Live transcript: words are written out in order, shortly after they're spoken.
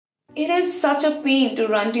It is such a pain to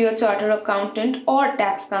run to your chartered accountant or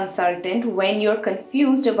tax consultant when you're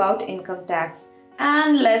confused about income tax.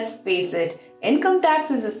 And let's face it, income tax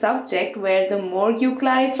is a subject where the more you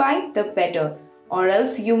clarify, the better, or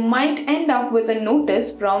else you might end up with a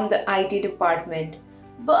notice from the IT department.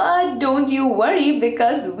 But don't you worry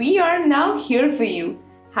because we are now here for you.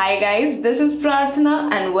 Hi guys, this is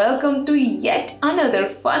Prarthana and welcome to yet another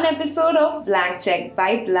fun episode of Blank Check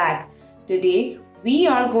by Black. Today, we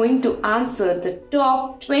are going to answer the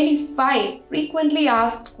top 25 frequently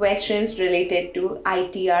asked questions related to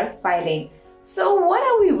ITR filing. So what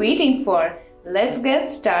are we waiting for? Let's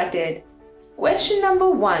get started. Question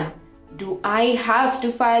number 1. Do I have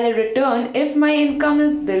to file a return if my income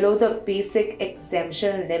is below the basic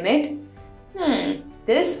exemption limit?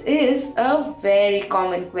 This is a very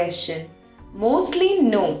common question. Mostly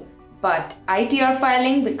no. But ITR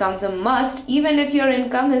filing becomes a must even if your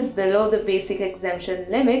income is below the basic exemption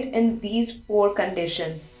limit in these 4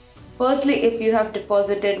 conditions. Firstly, if you have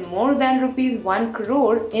deposited more than rupees 1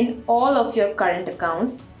 crore in all of your current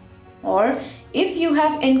accounts, or if you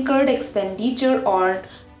have incurred expenditure on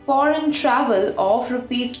foreign travel of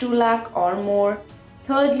rupees 2 lakh or more.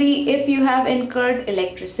 Thirdly, if you have incurred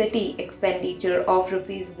electricity expenditure of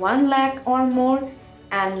rupees 1 lakh or more.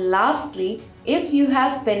 And lastly, if you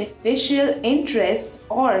have beneficial interests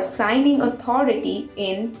or signing authority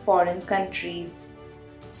in foreign countries.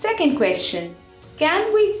 Second question.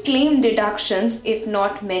 Can we claim deductions if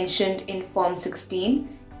not mentioned in Form 16?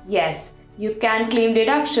 Yes, you can claim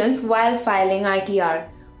deductions while filing ITR.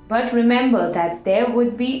 But remember that there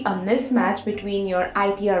would be a mismatch between your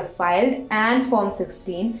ITR filed and Form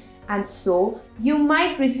 16, and so you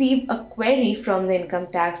might receive a query from the Income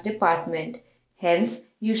Tax Department. Hence,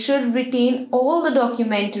 you should retain all the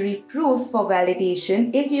documentary proofs for validation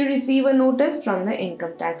if you receive a notice from the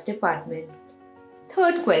Income Tax Department.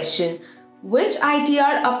 Third question. Which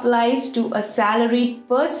ITR applies to a salaried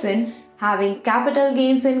person having capital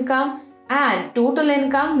gains income and total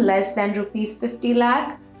income less than rupees 50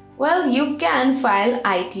 lakh? Well, you can file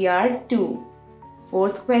ITR too.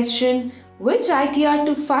 Fourth question. Which ITR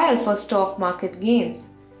to file for stock market gains?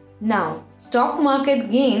 Now, stock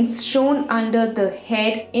market gains shown under the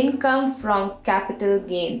head income from capital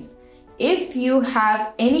gains. If you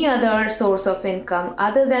have any other source of income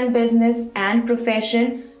other than business and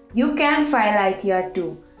profession, you can file ITR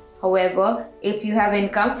too. However, if you have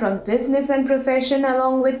income from business and profession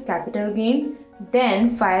along with capital gains,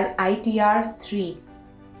 then file ITR 3.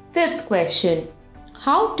 Fifth question.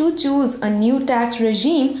 How to choose a new tax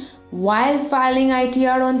regime while filing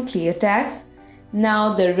ITR on ClearTax?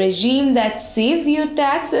 Now, the regime that saves you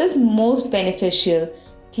tax is most beneficial.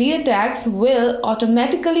 ClearTax will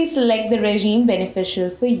automatically select the regime beneficial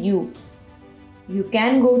for you. You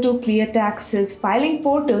can go to ClearTax's filing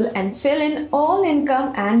portal and fill in all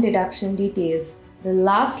income and deduction details. The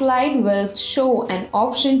last slide will show an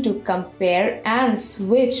option to compare and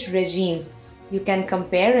switch regimes. You can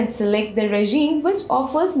compare and select the regime which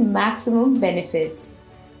offers maximum benefits.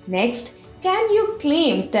 Next, can you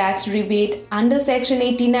claim tax rebate under Section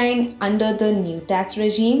 89 under the new tax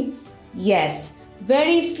regime? Yes,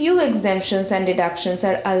 very few exemptions and deductions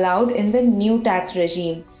are allowed in the new tax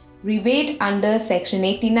regime. Rebate under Section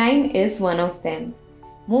 89 is one of them.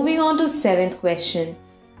 Moving on to 7th question.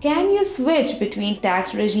 Can you switch between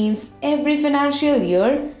tax regimes every financial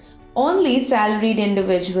year? Only salaried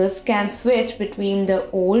individuals can switch between the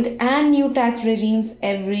old and new tax regimes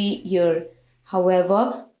every year.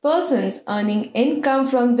 However, persons earning income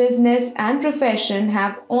from business and profession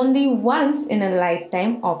have only once in a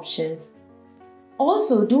lifetime options.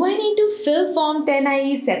 Also, do I need to fill Form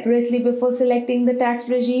 10IE separately before selecting the tax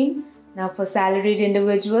regime? Now, for salaried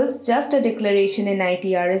individuals, just a declaration in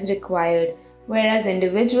ITR is required, whereas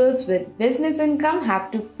individuals with business income have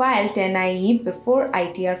to file 10IE before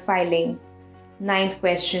ITR filing. 9th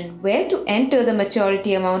question. Where to enter the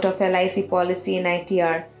maturity amount of LIC policy in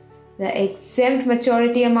ITR? The exempt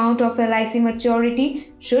maturity amount of LIC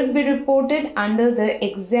maturity should be reported under the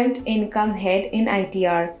exempt income head in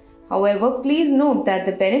ITR. However, please note that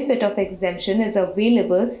the benefit of exemption is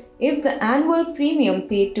available if the annual premium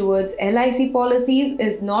paid towards LIC policies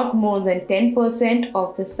is not more than 10%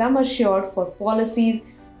 of the sum assured for policies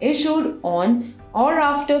issued on or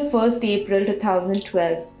after 1st April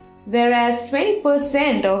 2012, whereas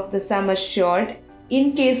 20% of the sum assured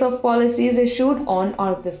in case of policies issued on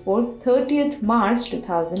or before 30th March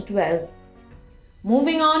 2012.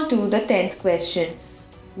 Moving on to the 10th question.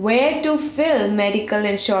 Where to fill medical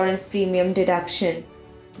insurance premium deduction?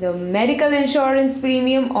 The medical insurance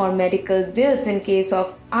premium or medical bills in case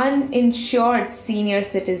of uninsured senior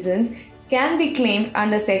citizens can be claimed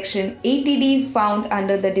under Section 80D found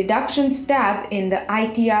under the Deductions tab in the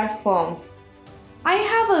ITR forms. I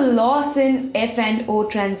have a loss in F&O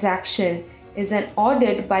transaction. Is an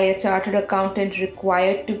audit by a chartered accountant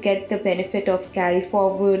required to get the benefit of carry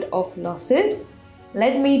forward of losses?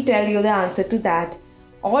 Let me tell you the answer to that.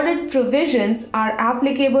 Audit provisions are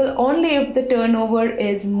applicable only if the turnover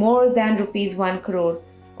is more than rupees 1 crore.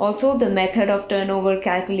 Also, the method of turnover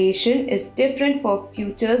calculation is different for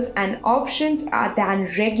futures and options than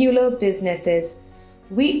regular businesses.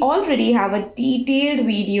 We already have a detailed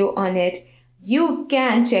video on it. You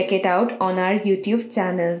can check it out on our YouTube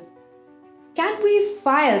channel. Can we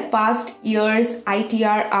file past year's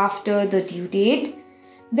ITR after the due date?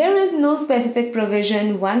 There is no specific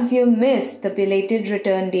provision once you miss the belated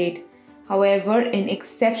return date. However, in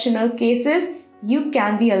exceptional cases, you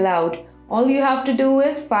can be allowed. All you have to do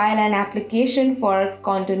is file an application for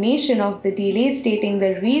condonation of the delay stating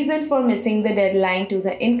the reason for missing the deadline to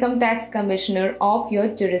the Income Tax Commissioner of your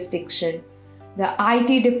jurisdiction. The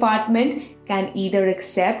IT department can either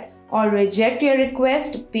accept or reject your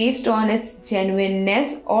request based on its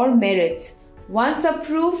genuineness or merits. Once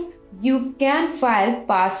approved, you can file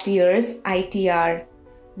past year's ITR.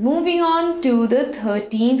 Moving on to the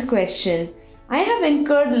 13th question. I have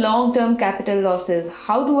incurred long-term capital losses.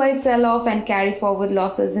 How do I sell off and carry forward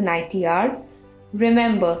losses in ITR?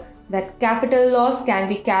 Remember that capital loss can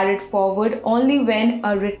be carried forward only when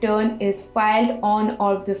a return is filed on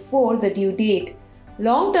or before the due date.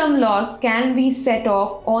 Long-term loss can be set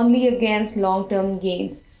off only against long-term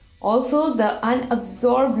gains. Also, the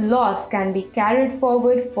unabsorbed loss can be carried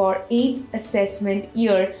forward for 8th assessment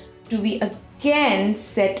year to be again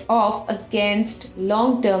set off against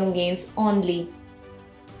long-term gains only.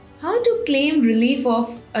 How to claim relief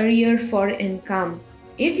of arrear for income?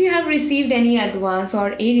 If you have received any advance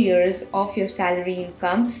or arrears of your salary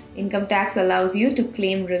income tax allows you to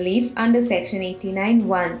claim relief under Section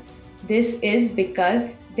 89(1). This is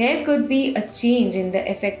because there could be a change in the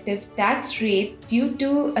effective tax rate due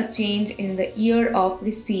to a change in the year of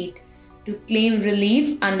receipt. To claim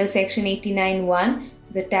relief under Section 89(1),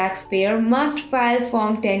 the taxpayer must file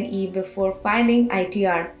Form 10E before filing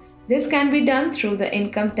ITR. This can be done through the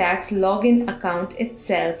income tax login account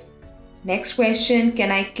itself. Next question,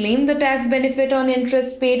 can I claim the tax benefit on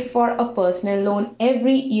interest paid for a personal loan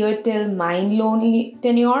every year till mine loan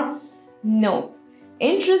tenure? No.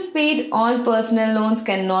 Interest paid on personal loans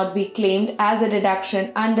cannot be claimed as a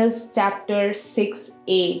deduction under Chapter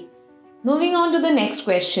 6A. Moving on to the next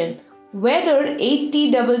question. Whether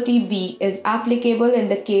 80TTB is applicable in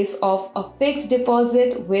the case of a fixed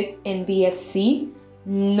deposit with NBFC?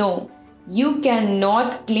 No. You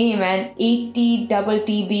cannot claim an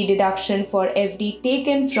 80TTB deduction for FD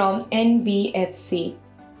taken from NBFC.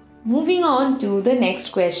 Moving on to the next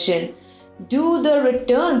question. Do the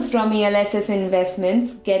returns from ELSS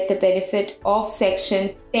investments get the benefit of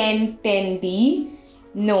Section 1010D?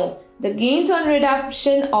 No. The gains on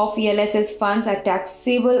reduction of ELSS funds are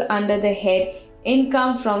taxable under the head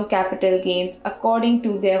Income from Capital Gains according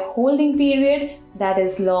to their holding period, that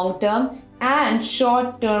is long-term and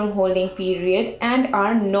short-term holding period, and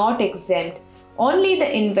are not exempt. Only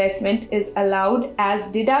the investment is allowed as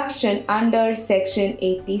deduction under Section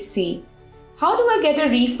 80C. How do I get a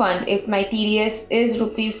refund if my TDS is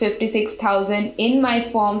Rs 56,000 in my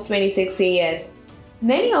Form 26AS?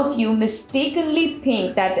 Many of you mistakenly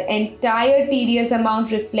think that the entire TDS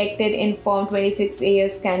amount reflected in Form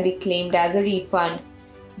 26AS can be claimed as a refund.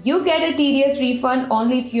 You get a TDS refund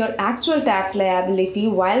only if your actual tax liability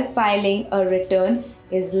while filing a return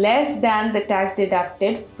is less than the tax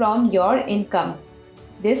deducted from your income.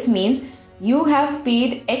 This means you have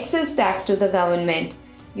paid excess tax to the government.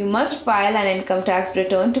 You must file an income tax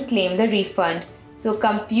return to claim the refund. So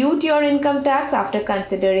compute your income tax after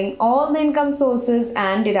considering all the income sources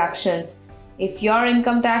and deductions. If your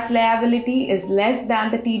income tax liability is less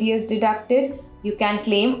than the TDS deducted, you can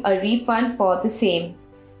claim a refund for the same.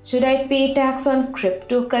 Should I pay tax on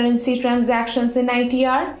cryptocurrency transactions in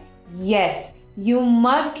ITR? Yes, you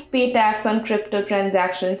must pay tax on crypto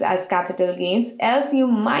transactions as capital gains, else you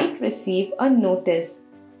might receive a notice.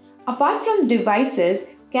 Apart from devices,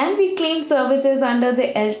 can we claim services under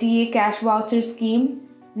the LTA cash voucher scheme?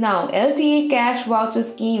 Now, LTA cash voucher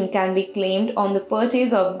scheme can be claimed on the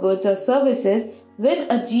purchase of goods or services with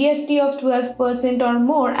a GST of 12% or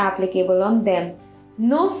more applicable on them.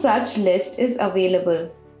 No such list is available.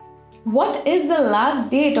 What is the last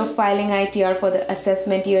date of filing ITR for the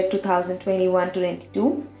assessment year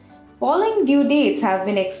 2021-22? Following due dates have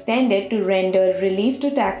been extended to render relief to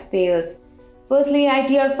taxpayers. Firstly,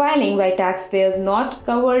 ITR filing by taxpayers not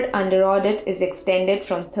covered under audit is extended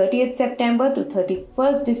from 30th September to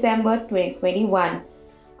 31st December 2021.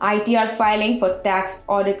 ITR filing for tax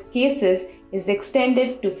audit cases is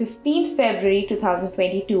extended to 15th February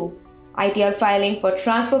 2022. ITR filing for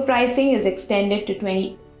transfer pricing is extended to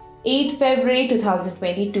 28th February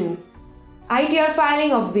 2022. ITR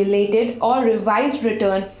filing of belated or revised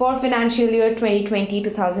return for financial year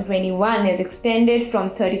 2020-2021 is extended from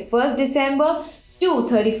 31st December to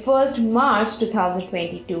 31st March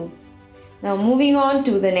 2022. Now moving on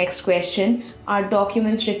to the next question, are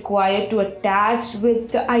documents required to attach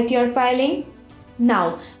with the ITR filing?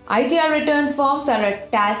 Now, ITR return forms are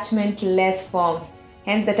attachment-less forms.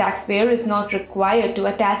 Hence, the taxpayer is not required to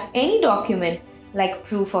attach any document like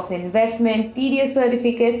proof of investment, TDS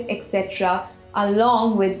certificates, etc.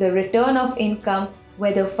 along with the return of income,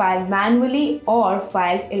 whether filed manually or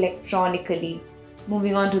filed electronically.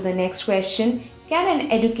 Moving on to the next question, can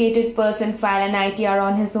an educated person file an ITR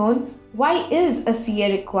on his own? Why is a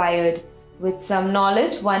CA required? With some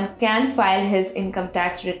knowledge, one can file his income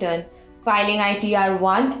tax return. Filing ITR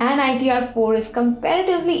 1 and ITR 4 is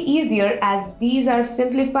comparatively easier as these are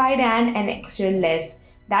simplified and annexure-less.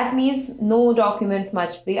 That means no documents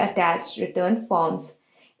must be attached return forms.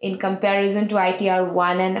 In comparison to ITR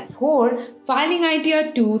 1 and 4, filing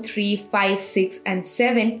ITR 2, 3, 5, 6 and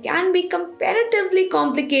 7 can be comparatively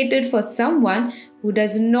complicated for someone who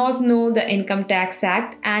does not know the Income Tax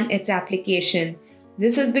Act and its application.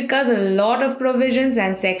 This is because a lot of provisions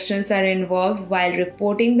and sections are involved while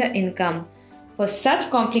reporting the income. For such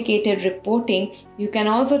complicated reporting, you can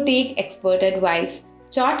also take expert advice.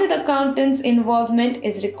 Chartered accountants' involvement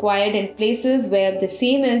is required in places where the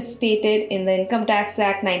same is stated in the Income Tax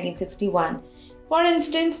Act 1961. For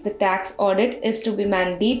instance, the tax audit is to be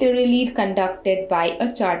mandatorily conducted by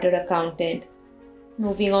a chartered accountant.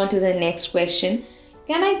 Moving on to the next question,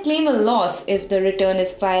 can I claim a loss if the return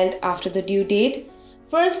is filed after the due date?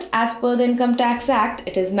 First, as per the Income Tax Act,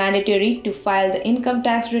 it is mandatory to file the income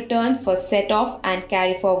tax return for set-off and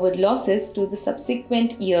carry-forward losses to the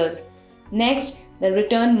subsequent years. Next, the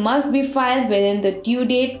return must be filed within the due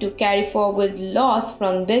date to carry forward loss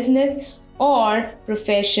from business or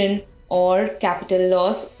profession or capital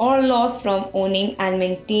loss or loss from owning and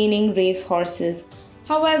maintaining race horses.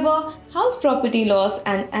 However, house property loss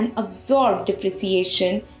and unabsorbed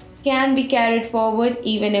depreciation can be carried forward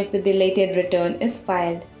even if the belated return is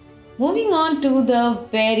filed. Moving on to the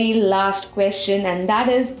very last question, and that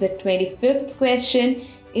is the 25th question.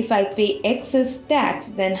 If I pay excess tax,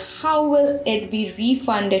 then how will it be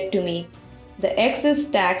refunded to me? The excess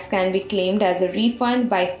tax can be claimed as a refund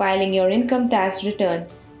by filing your income tax return.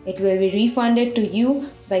 It will be refunded to you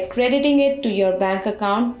by crediting it to your bank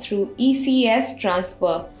account through ECS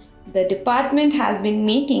transfer. The department has been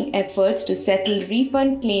making efforts to settle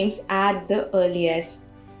refund claims at the earliest.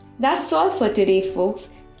 That's all for today, folks.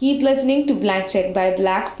 Keep listening to Blank Check by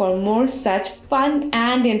Black for more such fun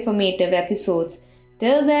and informative episodes.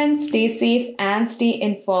 Till then, stay safe and stay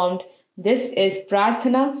informed. This is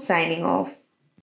Prarthana signing off.